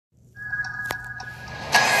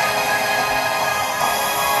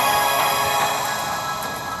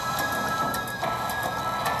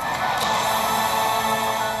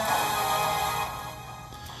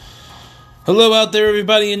Hello out there,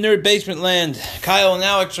 everybody in Nerd Basement Land. Kyle and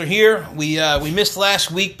Alex are here. We missed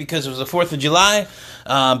last week because it was the 4th of July,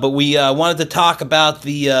 but we wanted to talk about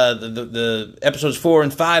the episodes 4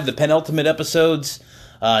 and 5, the penultimate episodes,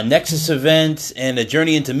 Nexus event, and a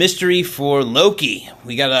journey into mystery for Loki.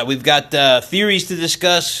 We've got theories to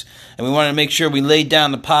discuss, and we wanted to make sure we laid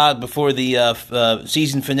down the pod before the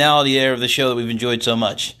season finale there of the show that we've enjoyed so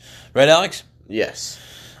much. Right, Alex? Yes.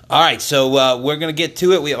 All right, so we're going to get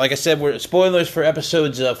to it. Like I said, we're spoilers for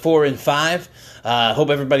episodes 4 and 5. Hope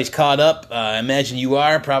everybody's caught up. I imagine you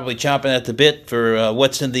are probably chomping at the bit for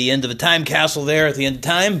what's in the end of the time capsule there at the end of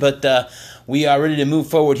time, but we are ready to move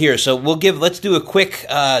forward here. So let's do a quick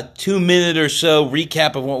 2-minute or so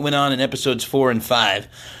recap of what went on in episodes 4 and 5.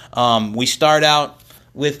 We start out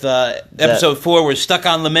with episode 4, we're stuck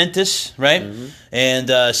on Lamentus, right? Mm-hmm.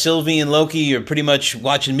 And Sylvie and Loki are pretty much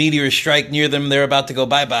watching meteors strike near them. They're about to go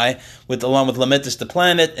bye-bye along with Lamentus the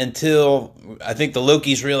planet until I think the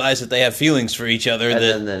Lokis realize that they have feelings for each other. And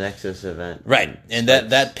then the Nexus event. Right. And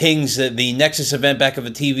that pings the Nexus event back of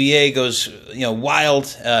the TVA goes wild.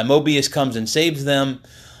 Mobius comes and saves them.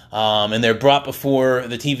 And they're brought before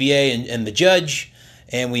the TVA and the judge.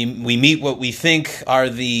 And we meet what we think are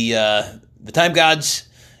the time gods,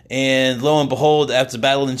 and lo and behold, after the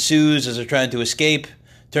battle ensues as they're trying to escape,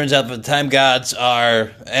 turns out that the time gods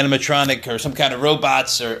are animatronic or some kind of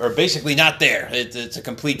robots, or basically not there. It's a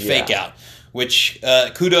complete fake out, which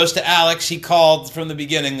kudos to Alex. He called from the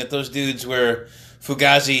beginning that those dudes were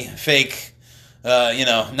Fugazi fake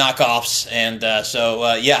knockoffs, and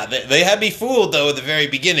they had me fooled though at the very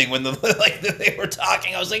beginning when they were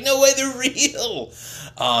talking. I was like, no way, they're real.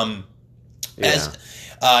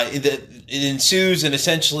 It ensues, and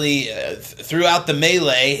essentially throughout the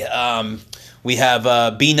melee, we have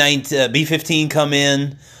B15 come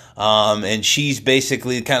in, and she's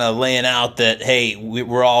basically kind of laying out that, hey,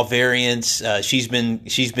 we're all variants. She's been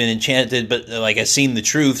enchanted, but has seen the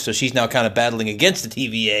truth, so she's now kind of battling against the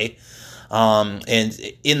TVA. And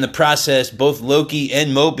in the process, both Loki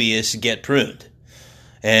and Mobius get pruned.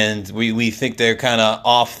 And we think they're kind of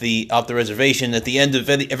off the reservation. At the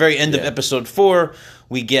very end of episode 4,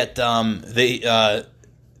 we get the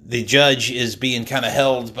judge is being kind of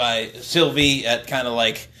held by Sylvie at kind of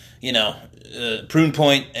prune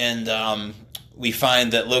point, and we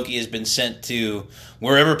find that Loki has been sent to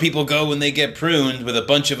wherever people go when they get pruned with a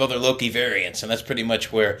bunch of other Loki variants, and that's pretty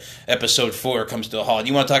much where episode 4 comes to a halt.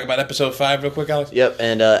 You want to talk about episode 5 real quick, Alex? Yep,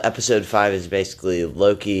 and episode 5 is basically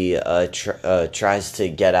Loki tries to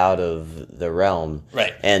get out of the realm.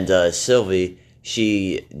 Right. And Sylvie,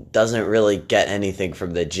 she doesn't really get anything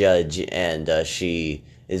from the judge, and she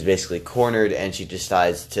is basically cornered, and she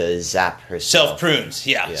decides to zap herself.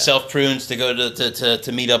 Self-prunes, self-prunes to go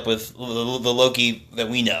to meet up with the Loki that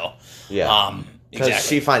we know. Yeah. Because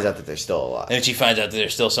exactly. she finds out that they're still alive. And she finds out that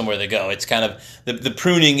there's still somewhere to go. It's kind of, the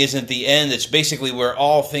pruning isn't the end. It's basically where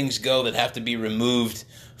all things go that have to be removed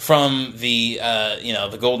from the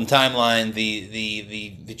golden timeline,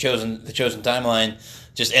 the chosen timeline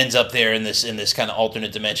just ends up there in this kind of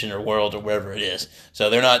alternate dimension or world or wherever it is. So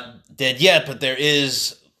they're not dead yet, but there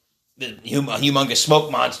is a humongous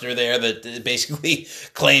smoke monster there that basically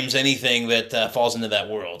claims anything that falls into that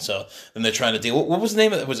world. So then they're trying to deal. What was the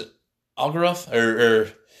name of it? Was it Algaroth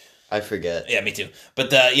or I forget. Yeah, me too.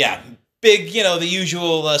 But big, the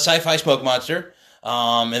usual sci-fi smoke monster.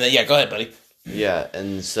 And then go ahead, buddy. Yeah,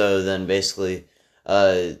 and so then basically,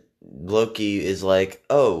 Loki is like,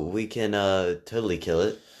 "Oh, we can totally kill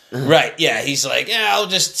it." Right? Yeah, he's like, "Yeah, I'll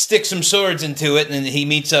just stick some swords into it," and then he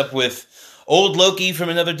meets up with old Loki from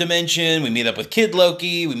another dimension. We meet up with Kid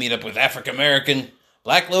Loki. We meet up with African American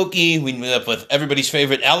Black Loki. We meet up with everybody's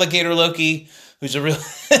favorite Alligator Loki, who's a real.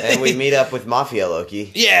 And we meet up with Mafia Loki.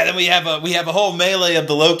 Yeah, then we have a whole melee of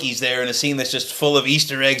the Lokis there in a scene that's just full of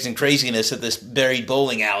Easter eggs and craziness at this buried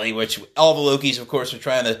bowling alley, which all the Lokis, of course, are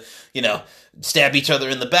trying to, stab each other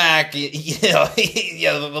in the back. The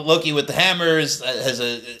Loki with the hammers has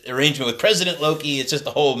an arrangement with President Loki. It's just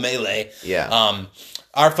a whole melee. Yeah.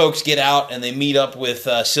 Our folks get out and they meet up with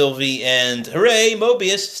Sylvie and hooray,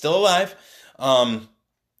 Mobius still alive,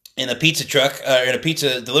 in a pizza truck in a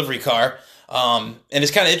pizza delivery car. And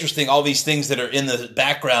it's kind of interesting, all these things that are in the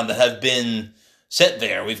background that have been set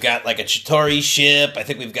there. We've got like a Chitauri ship. I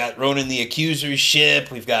think we've got Ronan the Accuser's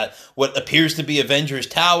ship. We've got what appears to be Avengers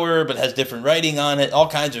Tower, but has different writing on it. All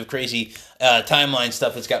kinds of crazy timeline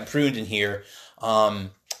stuff that's gotten pruned in here.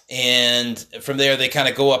 And from there, they kind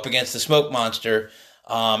of go up against the smoke monster.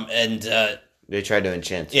 They try to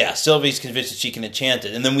enchant it. Yeah, Sylvie's convinced that she can enchant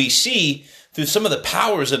it. And then we see, through some of the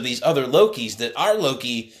powers of these other Lokis, that our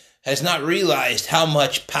Loki has not realized how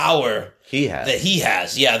much power he has. that he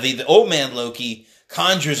has. Yeah, the old man Loki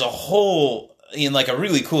conjures a whole, in like a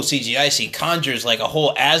really cool CGI scene, conjures like a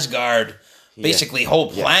whole Asgard, basically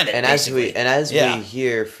whole planet. And basically. as we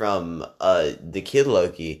hear from the kid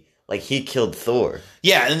Loki, like he killed Thor.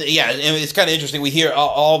 And it's kind of interesting. We hear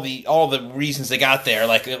all the reasons they got there,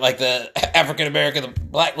 like the African American, the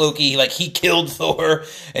Black Loki, like he killed Thor,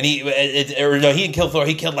 and he didn't kill Thor.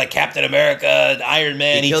 He killed like Captain America, Iron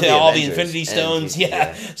Man. He killed all the Infinity Stones.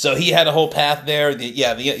 So he had a whole path there. The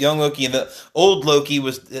young Loki and the old Loki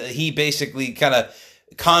he basically kind of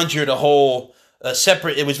conjured a whole.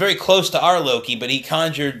 Separate. It was very close to our Loki, but he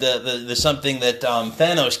conjured the something that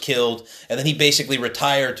Thanos killed, and then he basically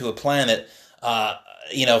retired to a planet,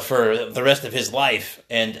 for the rest of his life.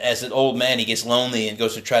 And as an old man, he gets lonely and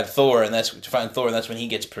goes to try Thor, and that's when he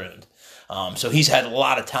gets pruned. So he's had a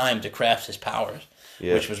lot of time to craft his powers,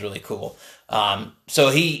 which was really cool. So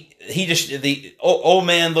the old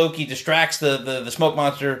man Loki distracts the smoke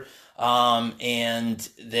monster. And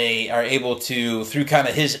they are able to, through kind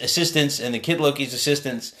of his assistance and the kid Loki's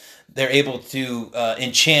assistance, they're able to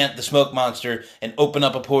enchant the smoke monster and open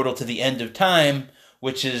up a portal to the end of time,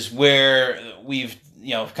 which is where we've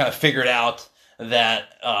kind of figured out that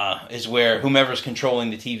is where whomever's controlling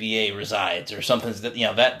the TVA resides, or something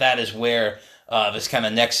that is where this kind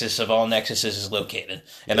of nexus of all nexuses is located,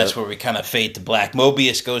 and that's where we kind of fade to black.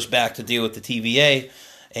 Mobius goes back to deal with the TVA.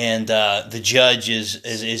 And the judge is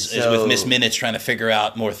with Miss Minutes trying to figure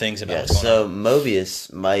out more things about what's going on. So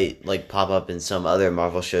Mobius might like pop up in some other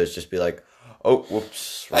Marvel shows, just be like, "Oh,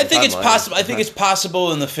 whoops." I think it's possible. I think it's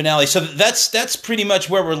possible in the finale. So that's pretty much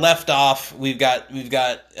where we're left off. We've got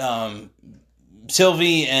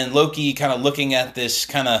Sylvie and Loki kind of looking at this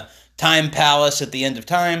kind of time palace at the end of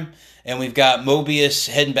time, and we've got Mobius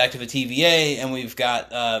heading back to the TVA, and we've got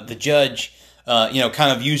the judge,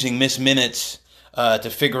 kind of using Miss Minutes. To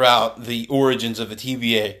figure out the origins of the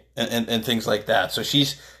TVA and things like that. So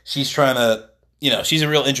she's trying to, she's a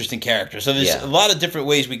real interesting character. So there's a lot of different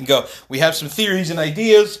ways we can go. We have some theories and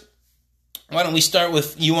ideas. Why don't we start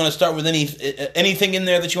with, you want to start with anything in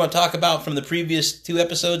there that you want to talk about from the previous 2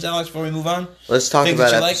 episodes, Alex, before we move on? Let's talk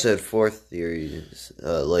about episode 4 theories.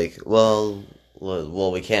 Well,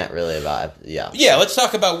 we can't really about let's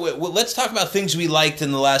talk about things we liked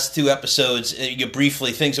in the last 2 episodes.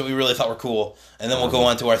 Briefly, things that we really thought were cool, and then we'll go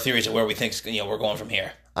on to our theories of where we think we're going from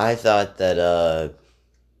here. I thought that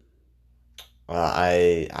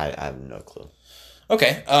I have no clue.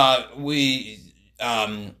 Okay, I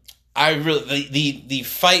really the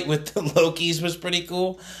fight with the Lokis was pretty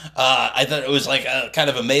cool. I thought it was like a kind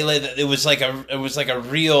of a melee. It was like a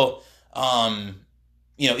real.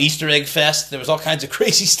 Easter egg fest. There was all kinds of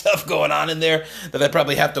crazy stuff going on in there that I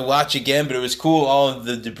probably have to watch again, but it was cool, all of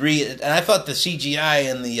the debris. And I thought the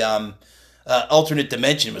CGI and the alternate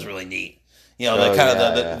dimension was really neat.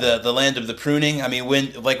 The land of the pruning. I mean,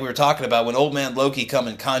 when, like we were talking about, when old man Loki comes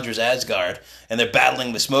and conjures Asgard and they're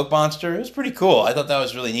battling the smoke monster, it was pretty cool. I thought that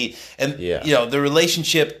was really neat. And, the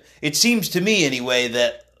relationship, it seems to me anyway,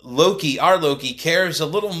 that our Loki, cares a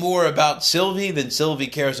little more about Sylvie than Sylvie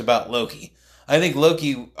cares about Loki. I think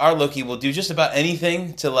our Loki will do just about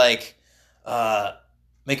anything to make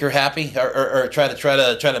her happy or try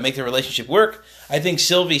to make the relationship work. I think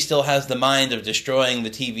Sylvie still has the mind of destroying the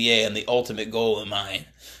TVA and the ultimate goal in mind.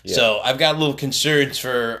 Yeah. So I've got little concerns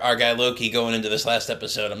for our guy Loki going into this last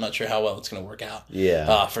episode. I'm not sure how well it's going to work out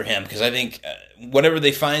for him, because I think whatever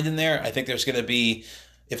they find in there, I think there's going to be,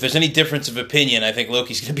 if there's any difference of opinion, I think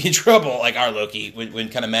Loki's going to be in trouble, like our Loki, when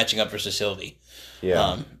kind of matching up versus Sylvie.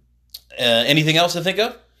 Yeah. Anything else to think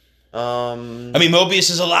of?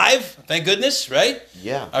 Mobius is alive. Thank goodness, right?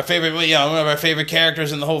 Yeah. Our favorite, one of our favorite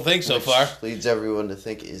characters in the whole thing so far. Leads everyone to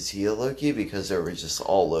think, is he a Loki? Because they were just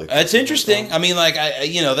all Loki. That's interesting. I mean,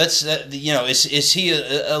 is he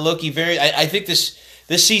a Loki variant? I think this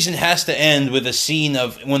season has to end with a scene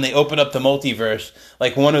of when they open up the multiverse.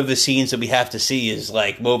 Like, one of the scenes that we have to see is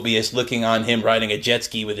like Mobius looking on him riding a jet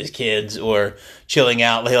ski with his kids or chilling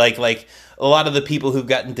out, like. A lot of the people who've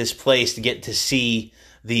gotten displaced get to see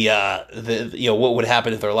the what would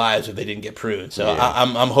happen in their lives if they didn't get pruned. So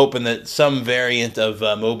I'm hoping that some variant of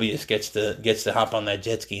Mobius gets to hop on that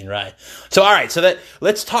jet ski and ride. So all right,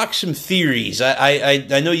 let's talk some theories.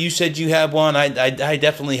 I know you said you have one. I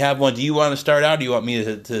definitely have one. Do you want to start out, or do you want me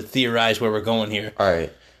to theorize where we're going here? All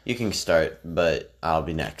right, you can start, but I'll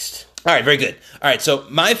be next. All right, very good. All right, so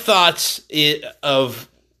my thoughts of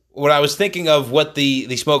what I was thinking of, what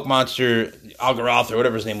the smoke monster, Algaroth, or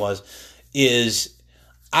whatever his name was, is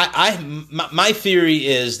my theory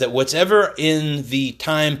is that whatever in the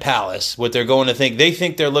time palace, what they're going to think, they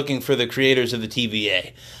think they're looking for the creators of the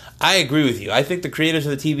TVA. I agree with you. I think the creators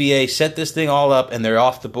of the TVA set this thing all up, and they're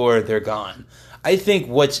off the board. They're gone. I think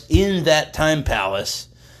what's in that time palace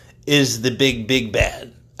is the big, big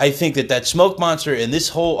bad. I think that smoke monster in this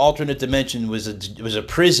whole alternate dimension was a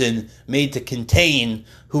prison made to contain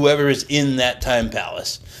whoever is in that time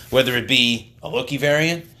palace. Whether it be a Loki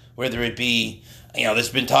variant, whether it be, there's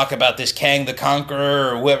been talk about this Kang the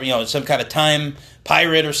Conqueror or whoever, some kind of time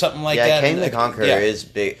pirate or something like that. Yeah, Kang the Conqueror is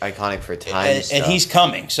big, iconic for time stuff. And he's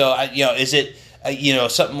coming. So, is it...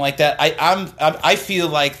 something like that. I feel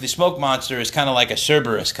like the smoke monster is kind of like a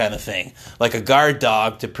Cerberus kind of thing, like a guard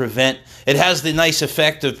dog to prevent. It has the nice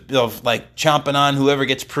effect of like chomping on whoever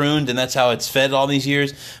gets pruned, and that's how it's fed all these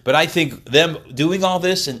years. But I think them doing all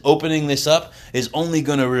this and opening this up is only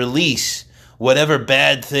going to release whatever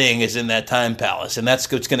bad thing is in that time palace, and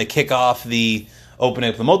that's what's going to kick off the opening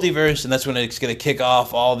up the multiverse, and that's when it's going to kick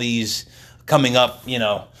off all these coming up,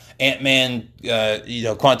 Ant-Man,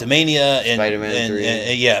 Quantumania, and Spider-Man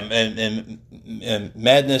 3. And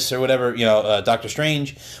Madness or whatever, Doctor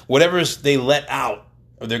Strange, whatever they let out,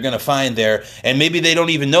 or they're going to find there, and maybe they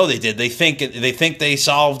don't even know they did. They think they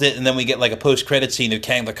solved it, and then we get like a post-credit scene of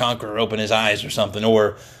Kang the Conqueror open his eyes or something,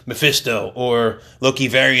 or Mephisto, or Loki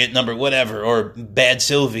variant number whatever, or Bad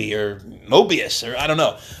Sylvie, or Mobius, or I don't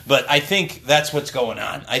know. But I think that's what's going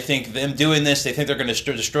on. I think them doing this, they think they're going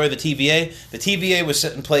to destroy the TVA. The TVA was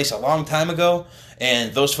set in place a long time ago,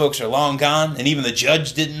 and those folks are long gone, and even the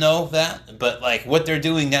judge didn't know that. But like what they're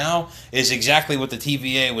doing now is exactly what the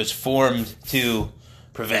TVA was formed to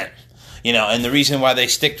prevent. And the reason why they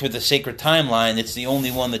stick with the sacred timeline, it's the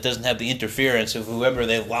only one that doesn't have the interference of whoever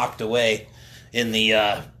they locked away in the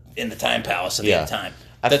time palace at the end of time.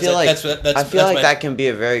 I feel like that can be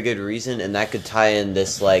a very good reason, and that could tie in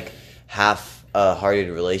this like half-hearted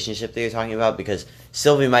relationship that you're talking about, because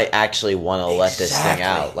Sylvie might actually want to let this thing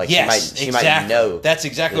out. Like she might know. That's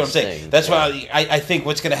exactly what I'm saying. That's why I think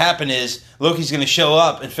what's going to happen is Loki's going to show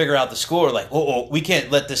up and figure out the score. Like, we can't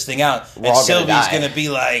let this thing out. And Sylvie's going to be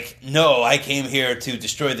like, no, I came here to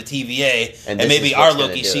destroy the TVA. And maybe our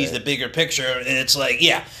Loki sees the bigger picture, and it's like,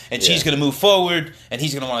 and she's going to move forward, and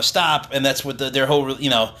he's going to want to stop, and that's what their whole, and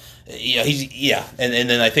then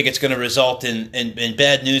I think it's going to result in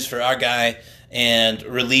bad news for our guy, and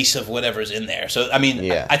release of whatever's in there. So,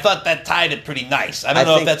 I thought that tied it pretty nice. I don't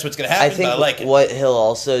know if that's what's going to happen, but I like it. What he'll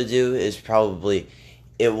also do is probably,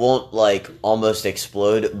 it won't, like, almost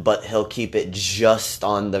explode, but he'll keep it just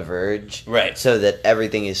on the verge. Right. So that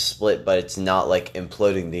everything is split, but it's not, like,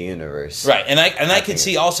 imploding the universe. Right. And I can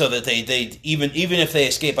see also that they even if they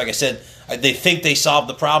escape, like I said, they think they solved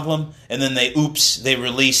the problem, and then they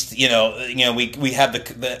released, we have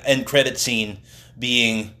the end credit scene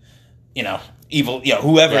being, evil,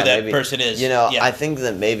 whoever that person is. I think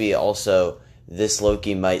that maybe also this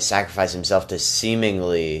Loki might sacrifice himself to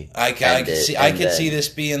seemingly I could see this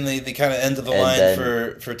being the kind of end of the line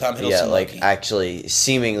for Tom Hiddleston. Yeah, like Loki. Actually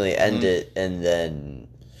seemingly end it, and then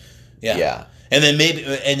And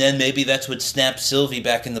then maybe that's what snapped Sylvie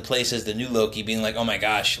back into place as the new Loki, being like, oh my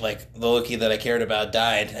gosh, like the Loki that I cared about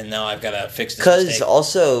died, and now I've got to fix this mistake. Because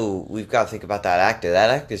also, we've got to think about that actor. That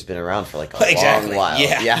actor's been around for like a long while.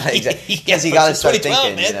 Yeah, exactly. Because you got to start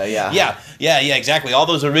thinking, exactly. All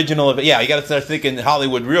those original, you got to start thinking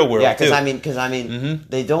Hollywood real world, because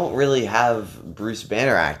they don't really have Bruce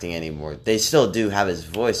Banner acting anymore. They still do have his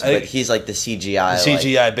voice, but he's like the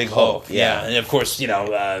CGI, Big Hulk. Yeah, and of course,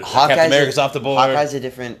 Captain America's off the board. Hawkeye's a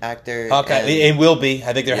different actor. And will be.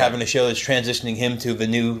 I think they're having a show that's transitioning him to the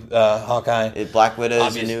new Hawkeye. Black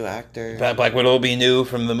Widow's a new actor. Black Widow will be new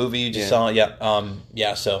from the movie you just saw.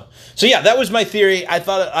 Yeah. So that was my theory. I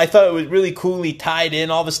thought it was really coolly tied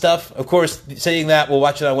in all the stuff. Of course, saying that, we'll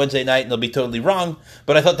watch it on Wednesday night and they'll be totally wrong.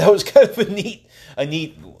 But I thought that was kind of a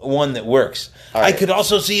neat one that works. Right. I could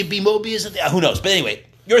also see it be Mobius. Who knows? But anyway,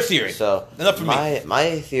 your theory. So enough for me.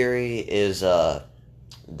 My theory is that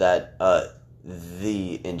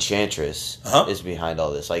the Enchantress is behind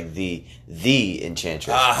all this, like the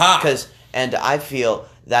Enchantress. And I feel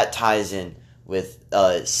that ties in with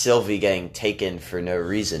Sylvie getting taken for no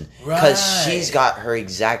reason, because she's got her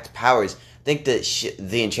exact powers. I think that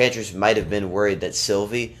the Enchantress might have been worried that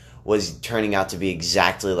Sylvie was turning out to be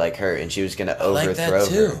exactly like her, and she was going to overthrow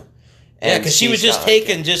her. Yeah, because she was just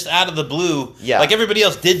taken just out of the blue. Yeah. Like everybody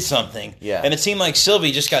else did something. Yeah. And it seemed like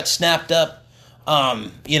Sylvie just got snapped up.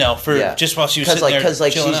 Just while she was sitting there,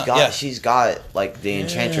 because she's got like the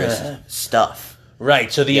Enchantress stuff,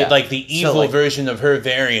 right? So the evil version of her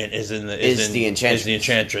variant is the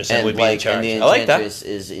Enchantress, and would be in charge. And the Enchantress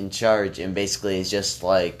is in charge, and basically is just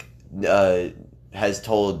like has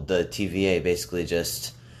told the TVA basically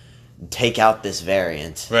just take out this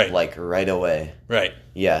variant, right? Like right away, right?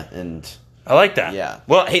 Yeah, and I like that. Yeah.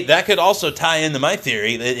 Well, hey, that could also tie into my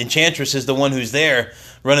theory that Enchantress is the one who's there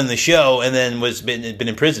running the show, and then been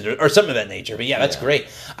imprisoned or something of that nature. But yeah, that's great.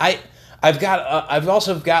 I've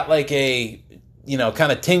also got like a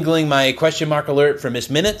kind of tingling my question mark alert for Miss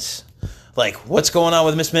Minutes. Like, what's going on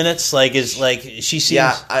with Miss Minutes? Like, she seems...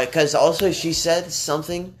 Yeah, because also she said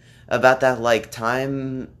something about that, like,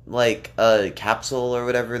 time, like, capsule or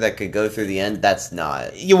whatever that could go through the end. That's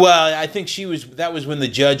not... Yeah, well, I think that was when the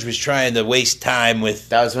judge was trying to waste time with...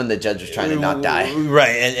 That was when the judge was trying to not die.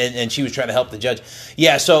 Right, and she was trying to help the judge.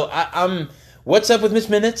 Yeah, so I'm... What's up with Miss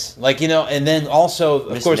Minutes? Like, and then also,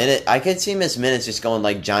 of course... I could see Miss Minutes just going,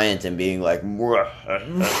 like, giant and being like... Right,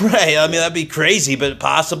 I mean, that'd be crazy, but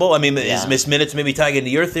possible. I mean, is Miss Minutes maybe tying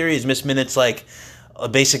into your theory? Is Miss Minutes, like,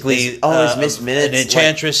 basically... Is Miss Minutes... An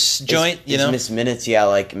Enchantress joint, Is Miss Minutes,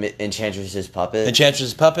 like, Enchantress's puppet?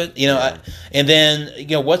 Enchantress's puppet, and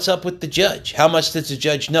then, what's up with the judge? How much does the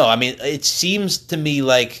judge know? I mean, it seems to me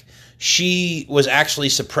like she was actually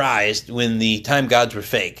surprised when the time gods were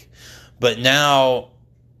fake. But now,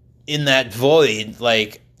 in that void,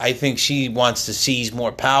 like, I think she wants to seize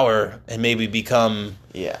more power and maybe become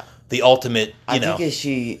the ultimate, I think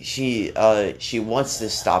she wants to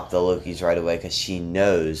stop the Lokis right away because she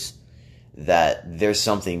knows that there's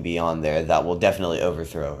something beyond there that will definitely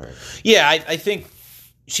overthrow her. Yeah, I think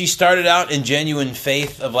she started out in genuine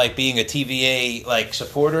faith of, like, being a TVA, like,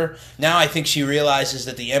 supporter. Now I think she realizes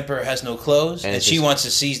that the Emperor has no clothes, and she wants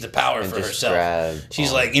to seize the power for herself.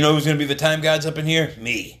 She's like, who's going to be the time gods up in here?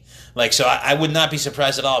 Me. Like, so I would not be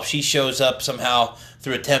surprised at all if she shows up somehow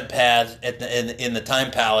through a temp pad in the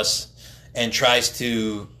Time Palace and tries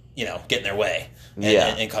to, get in their way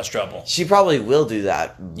and cause trouble. She probably will do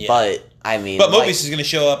that, but, I mean... But Mobius is going to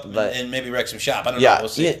show up and maybe wreck some shop. I don't know. We'll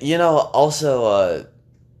see. Also...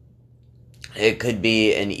 it could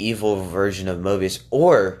be an evil version of Mobius,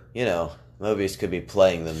 or, Mobius could be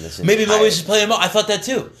playing them this entire... Maybe Mobius is playing them. I thought that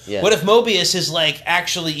too. Yeah. What if Mobius is like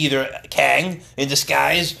actually either Kang in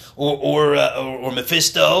disguise, or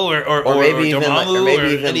Mephisto, or maybe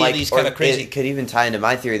Dormammu, even any of these kind of crazy... It could even tie into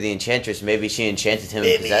my theory of the Enchantress. Maybe she enchanted him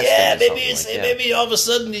and possessed him. Maybe all of a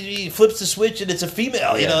sudden he flips the switch and it's a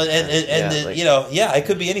female. It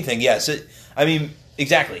could be anything. Yeah. So I mean,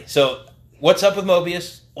 exactly. So what's up with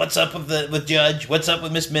Mobius? What's up with Judge? What's up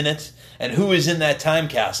with Miss Minutes? And who is in that time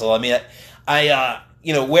castle? I mean,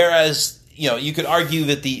 whereas, you could argue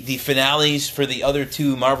that the finales for the other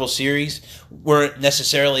two Marvel series weren't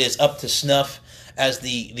necessarily as up to snuff as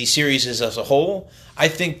the series is as a whole. I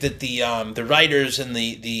think that the writers and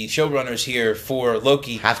the showrunners here for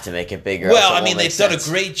Loki have to make it bigger. Well, I mean, they've done a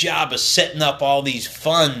great job of setting up all these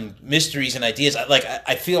fun mysteries and ideas.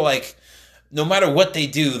 I feel like no matter what they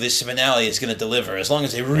do, this finale is going to deliver, as long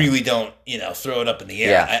as they really don't, throw it up in the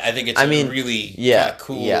air. Yeah. I think it's a really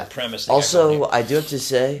cool premise. Also, I do have to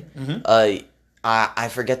say, I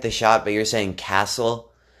forget the shot, but you're saying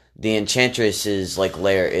castle. The Enchantress's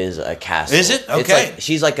lair is a castle. Is it? Okay.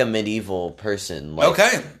 She's like a medieval person.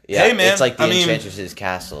 Okay. Yeah, hey, man. It's like the Enchantress's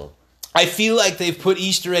castle. I feel like they've put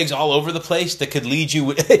Easter eggs all over the place that could lead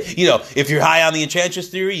you, if you're high on the Enchantress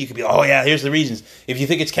theory, you could be, here's the reasons. If you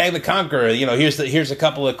think it's Kang the Conqueror, here's a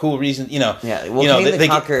couple of cool reasons, Yeah, well, Kang the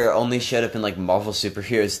Conqueror only showed up in, Marvel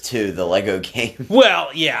Superheroes 2, the Lego game. Well,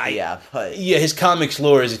 his comics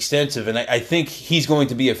lore is extensive, and I think he's going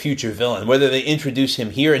to be a future villain, whether they introduce him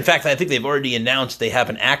here. In fact, I think they've already announced they have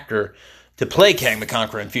an actor to play Kang the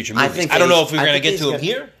Conqueror in future movies. I don't know if we're going to get to him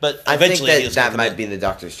here, but eventually I think that might be the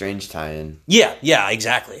Doctor Strange tie-in. Yeah,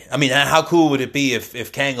 exactly. I mean, how cool would it be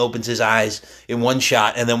if Kang opens his eyes in one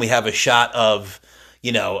shot, and then we have a shot of,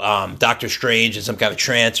 Doctor Strange in some kind of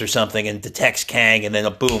trance or something, and detects Kang, and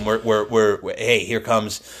then boom, we're hey, here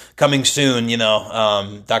coming soon,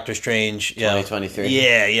 Doctor Strange, 2023.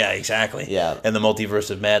 Yeah, exactly. Yeah, and the multiverse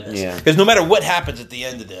of madness. Yeah, because no matter what happens at the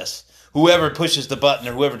end of this, whoever pushes the button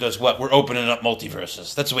or whoever does what, we're opening up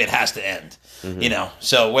multiverses. That's the way it has to end. Mm-hmm.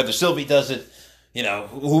 So whether Sylvie does it,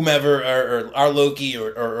 whomever, or our Loki,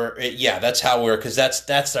 or that's how because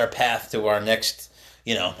that's our path to our next,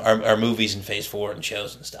 our movies in Phase 4 and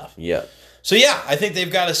shows and stuff. Yeah. So I think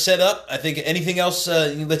they've got us set up. I think anything else?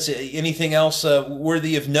 Anything else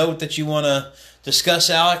worthy of note that you want to discuss,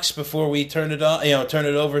 Alex, before we turn it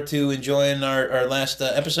over to enjoying our last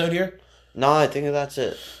episode here? No, I think that's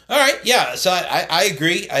it. All right, yeah. So I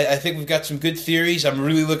agree. I think we've got some good theories. I'm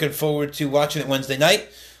really looking forward to watching it Wednesday night.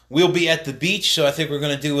 We'll be at the beach, so I think we're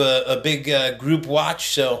going to do a big group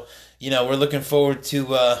watch. So we're looking forward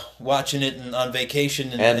to watching it on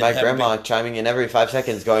vacation. And my grandma chiming in every 5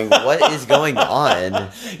 seconds going, what is going on?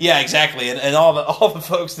 Yeah, exactly. And all the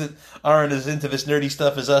folks that aren't as into this nerdy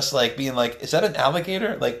stuff as us, like, being like, is that an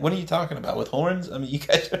alligator? Like, what are you talking about? With horns? I mean, you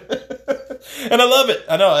guys are... And I love it.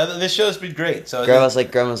 I know. This show's been great. So Grandma's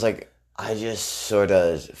like, I just sort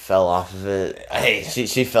of fell off of it. Hey,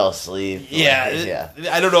 she fell asleep. Yeah.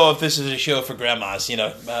 I don't know if this is a show for grandmas,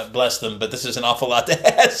 bless them, but this is an awful lot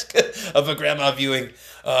to ask of a grandma viewing.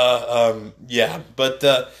 But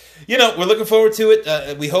we're looking forward to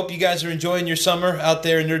it. We hope you guys are enjoying your summer out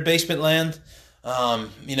there in Nerd Basement Land.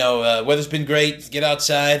 Weather's been great. Get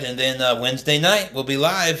outside, and then Wednesday night we'll be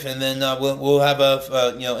live, and then we'll have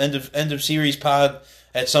a end of series pod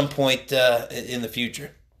at some point in the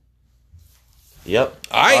future. Yep.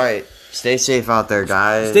 All right. Stay safe out there,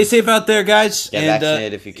 guys. Get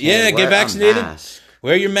vaccinated if you can. Yeah, get vaccinated.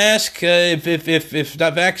 Wear your mask if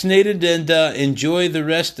not vaccinated, and enjoy the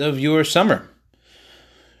rest of your summer.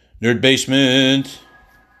 Nerd Basement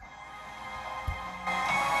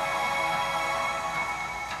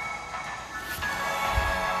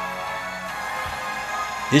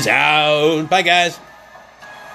is out. Bye, guys.